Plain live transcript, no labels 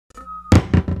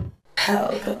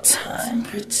Pelpa time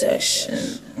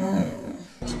protection.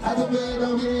 I don't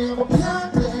know I'm a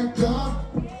plan let go.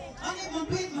 I never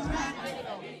beat my right.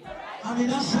 I'm in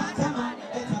a shot, man.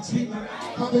 They can treat me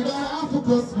right. I'm in a half of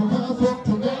cause my wife walked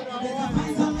away. They can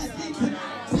find some sleep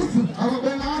tonight. Listen, I'm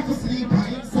a half asleep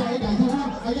inside of you.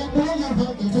 I am no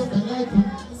longer just a life.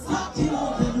 Talk to you,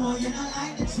 they know you don't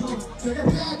like the truth. So the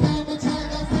black time the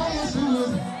child of fire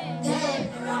shoes.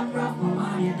 Yeah, I'm rough, my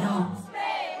man, you know.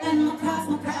 Then my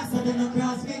cross, so they don't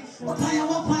cross me. What time you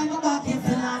won't find my back if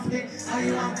you last me. Are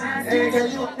you on my Hey, girl,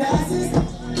 you dancing.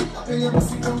 I feel your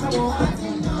pussy come on.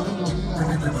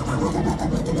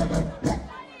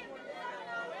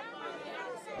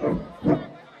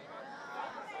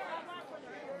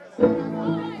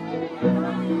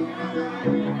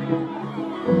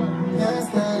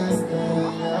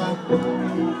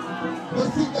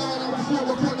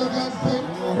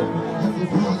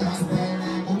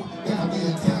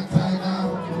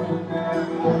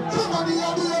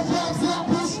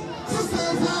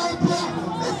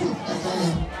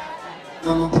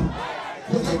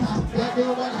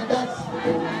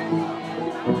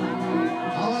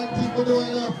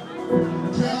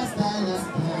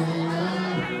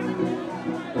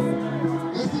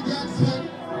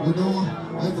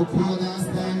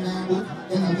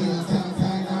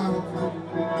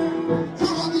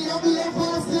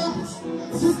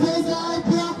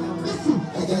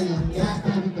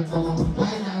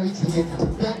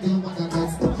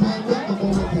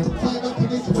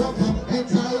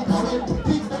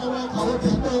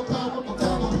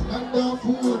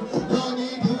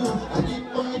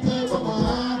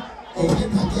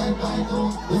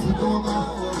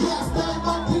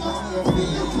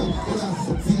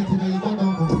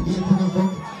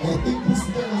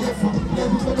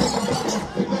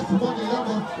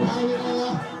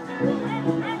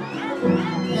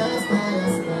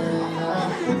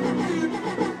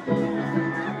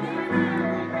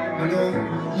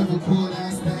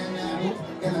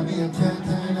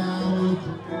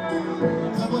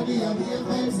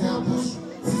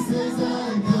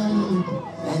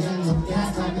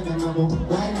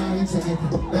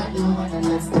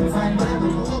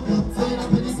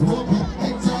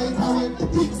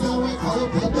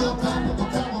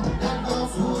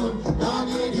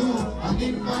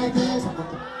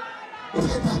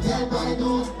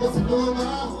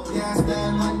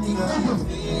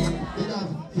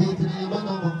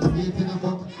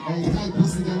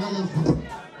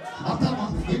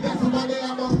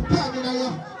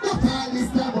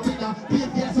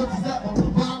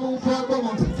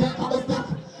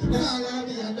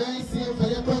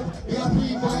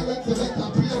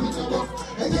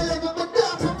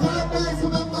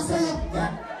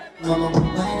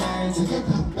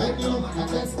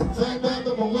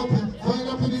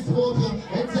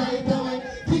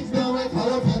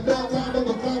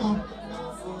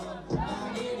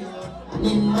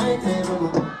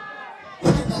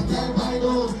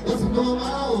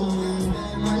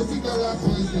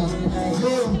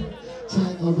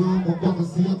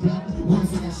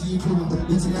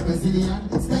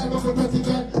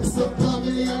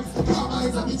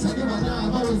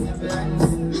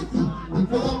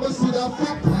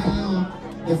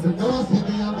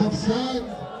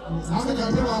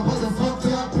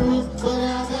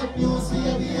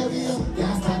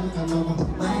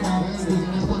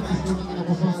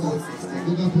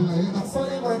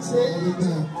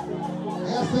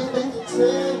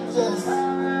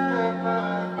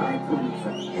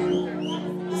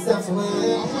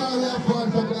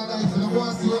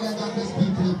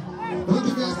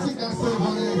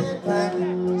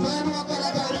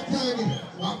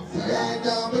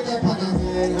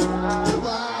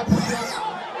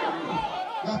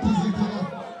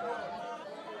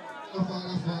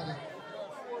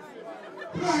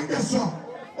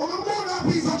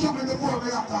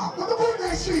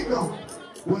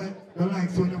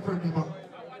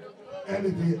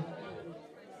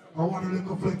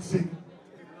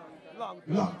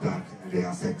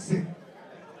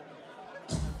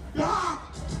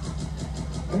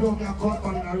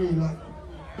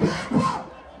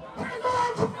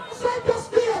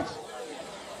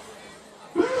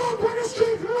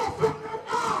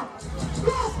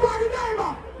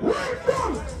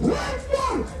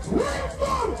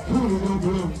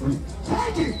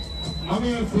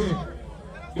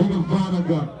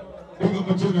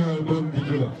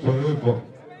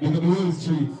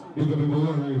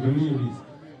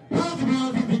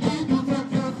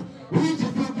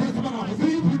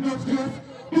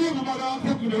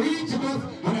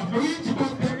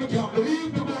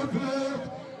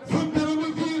 Sometimes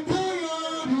we feel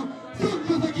tired.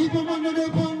 Sometimes I keep them under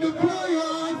the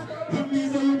fire.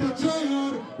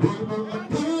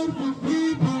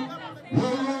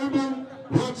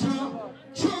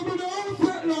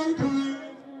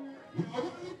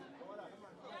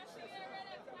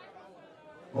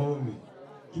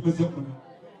 Give me something.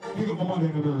 Pick up my money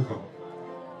in America.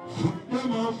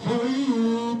 Them a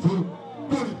fight. Do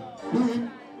it.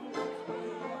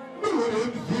 Do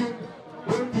them thing.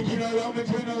 When thinking I am a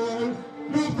general.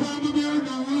 No time to be a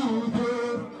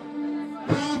loser.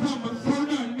 Cause I'm a son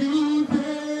of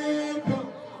music.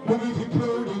 But if you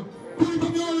proud, put it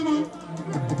on your man.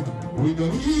 We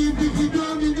don't easy to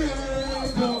dominate.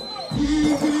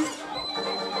 Easy.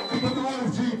 Because the whole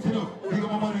street, you know. Pick up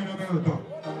my money in America.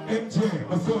 MJ,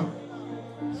 my son.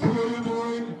 Swim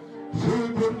wine, swim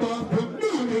good Boston,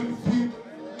 no them see.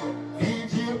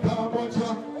 DJ Pamocha,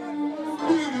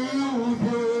 we the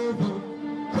losers.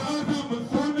 Cause I'm a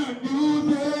son of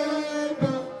music.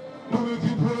 No if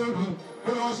you heard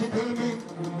her, all she tell me,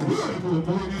 well,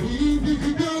 boy, easy to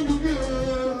dominate.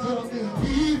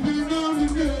 Easy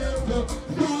dominate.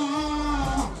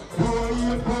 Star, boy,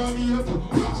 you're funny up,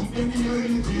 watching in the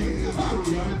energy.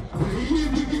 Alright,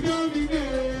 easy to dominate.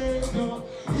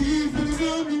 Easy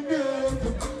dominate.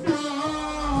 No,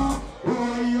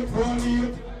 boy, funny.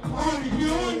 All the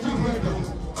young brothers,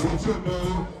 what you know?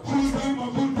 Full time,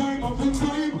 full time, full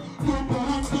time. Number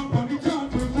one, some on the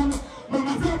chart, full.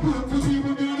 Mama support to see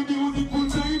when they're the music full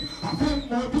time. I send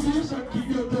motivation, keep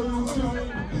your toes shine.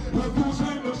 No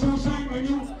so shine when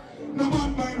you. No man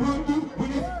might run you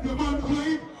when it's the man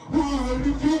flame. While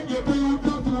the feet, you pay out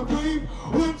to time.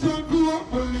 One chance to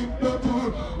offer live the tour.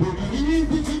 We're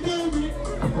easy to dominate.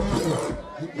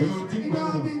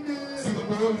 See the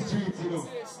whole street, you know.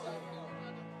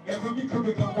 Every micro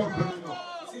can walk on, you know.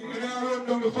 When I run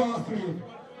down the fast lane,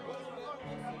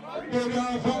 then I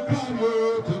have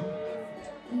convert.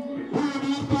 When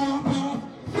you start off,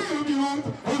 see me out,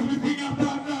 everything I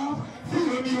stand now. See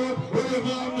me out,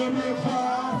 whenever I'm the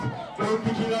breakfast. Don't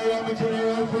think I am a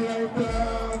general for life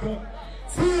dog.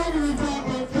 See me talk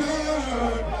about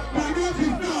third. My God is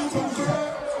not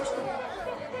concerned.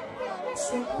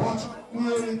 Watch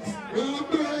reality.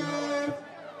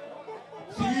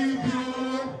 See you,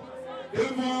 the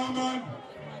moment,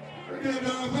 the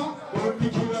dagger, or the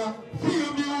killer. See you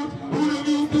out, who the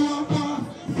mute to a fast.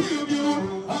 See you out,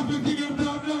 everything is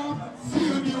done now. See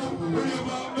you out,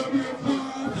 whenever I'm the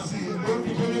breakfast. See you out,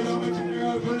 the killer, I'm a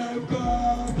general for life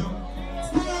card.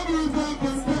 See you out,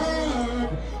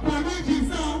 concerned. My God is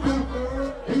not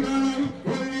concerned. In a life,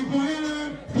 when you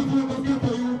violent, see you out, get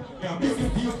to you. Yeah, make it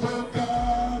to your phone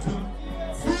card.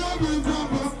 See you out, concerned.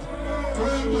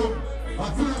 I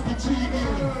still have to treat you.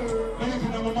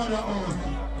 Anything on my mother house.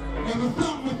 Every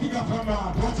song we think of from her.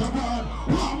 Watch her man.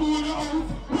 One more in the house.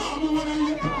 One more in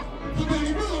the house. So tell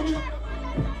you, know me.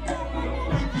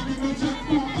 I'm giving you just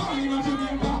two. Calling on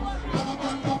Jamaica. Got a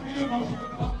band up in the mouth.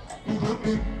 You got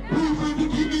me. Refresh to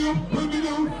keep me up. When me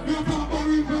down. Me a talk about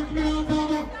refresh. Me a talk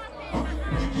about.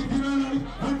 Me keep in a life.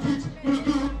 And fix me a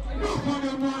good. No for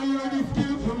them why you are the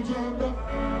skill from Jordan.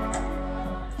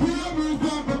 See every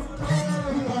song.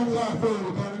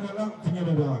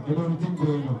 You don't think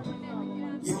going up.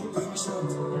 You bring show.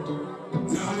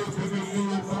 Now if you bring me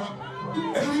up.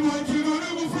 Anyone you know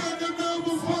them friend them now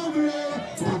before me.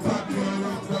 So fuck your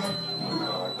up.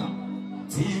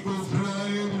 Eagle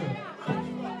flying.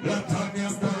 Latanya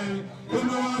style. You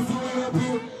know I'm so happy.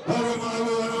 I don't know.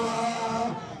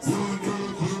 You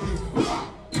need it.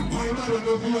 My mother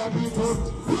knows you are people.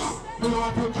 You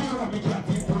want to care of me cat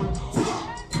people.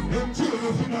 Them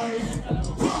children nice.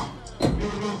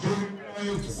 They don't feel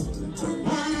nice.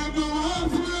 Why am I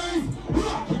not right?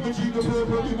 Keep a cheap of the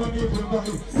money from my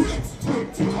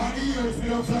 21 years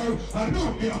in a flight. I know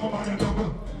me, I'm a man and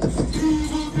double.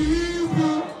 Evil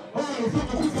people. Oh,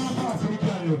 someone who's not fast to the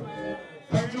carrier.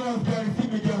 Like you know, I'm trying to see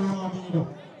me get around me, you know.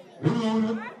 You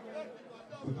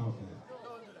know,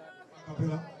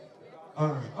 acapella.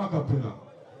 Alright, acapella.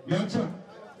 You understand?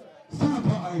 Super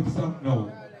hype song now.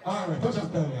 Alright, touch us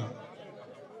down here.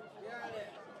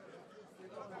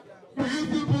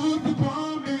 Pretty pussy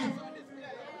for me.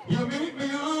 You make me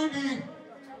horny.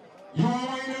 You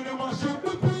wine and mash up the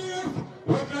place.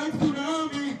 What like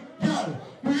tsunami? Girl,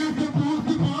 pretty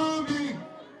pussy for me.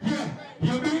 Yeah,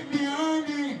 you make me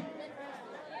horny.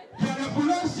 Girl, you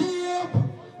full of shape.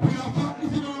 We are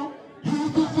fatness, you know. You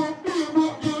used to fuck me,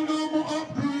 but girl, now I'm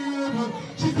upgrade.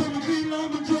 She said me clean like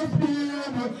me just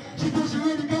beard. She said she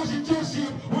ready cause she just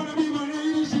shape. Wanna be my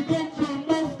lady, she come from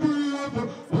Mouth Grave.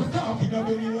 What's up in a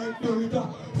belly like Dorita?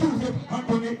 Susan,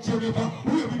 Antoinette, Jennifer,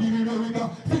 where we be in America.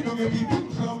 Send them everything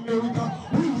from America.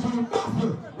 We from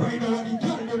Boston, right now in the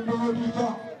girl, them no ready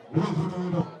for.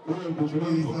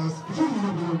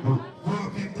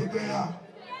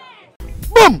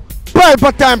 Boom!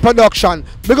 Pelpa Time Production.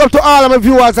 Big up to all of my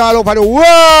viewers all over the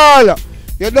world.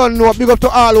 You don't know. Big up to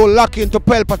all who lock into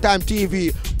Pelpa Time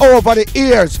TV over the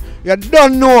years. You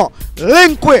don't know.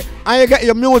 link with, and you get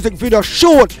your music video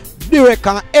shoot, direct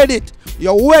and edit,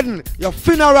 your wedding, your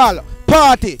funeral,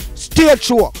 party, stage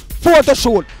show, photo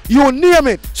shoot, you name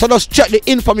it. So just check the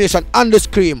information on the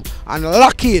screen and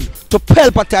lock in to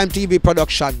Pelpa Time TV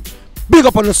production. Big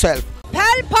up on yourself.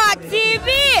 Pelpa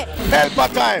TV!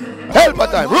 Pelpa Time!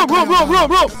 Pelpa Time! Room!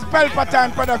 Pelpa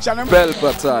Time production.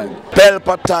 Pelpa Time!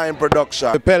 Pelpa Time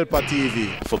production. Pelpa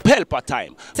TV. For Pelpa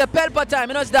Time. It's a Pelpa Time,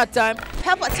 you know it's that time.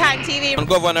 Pelpa Time TV. I'm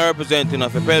governor representing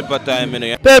of a Pelpa Time, you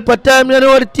know. Pelpa Time, you know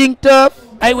what the thing tough?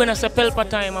 I when I say Pelpa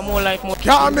Time, I'm more like more.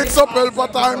 Can't mix up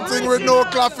Pelpa Time thing with no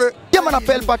coffee. Yeah, man, a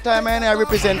Pelpa Time, and I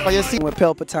represent for you. See, With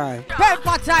Pelpa Time.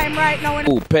 Pelpa Time right now.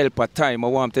 Oh, Pelpa Time, I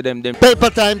want to them.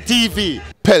 Pelpa Time TV.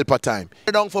 Pelpa Time.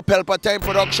 Down for Pelpa Time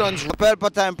Productions.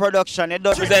 Pelpa Time production. It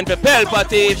does Represent for Pelpa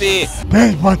TV.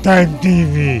 Pelpa Time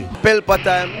TV. Pelpa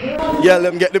Time. Yeah,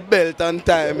 let me get the belt on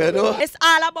time, you know. It's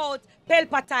all about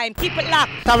Pelpa Time. Keep it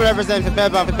locked. Time represent for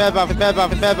Pelpa,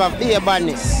 the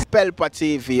badness. Pelpa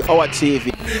TV, our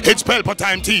TV. It's Pelpa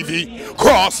Time TV.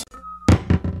 Cross.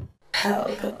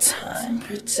 Pelpa Time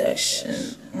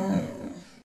protection.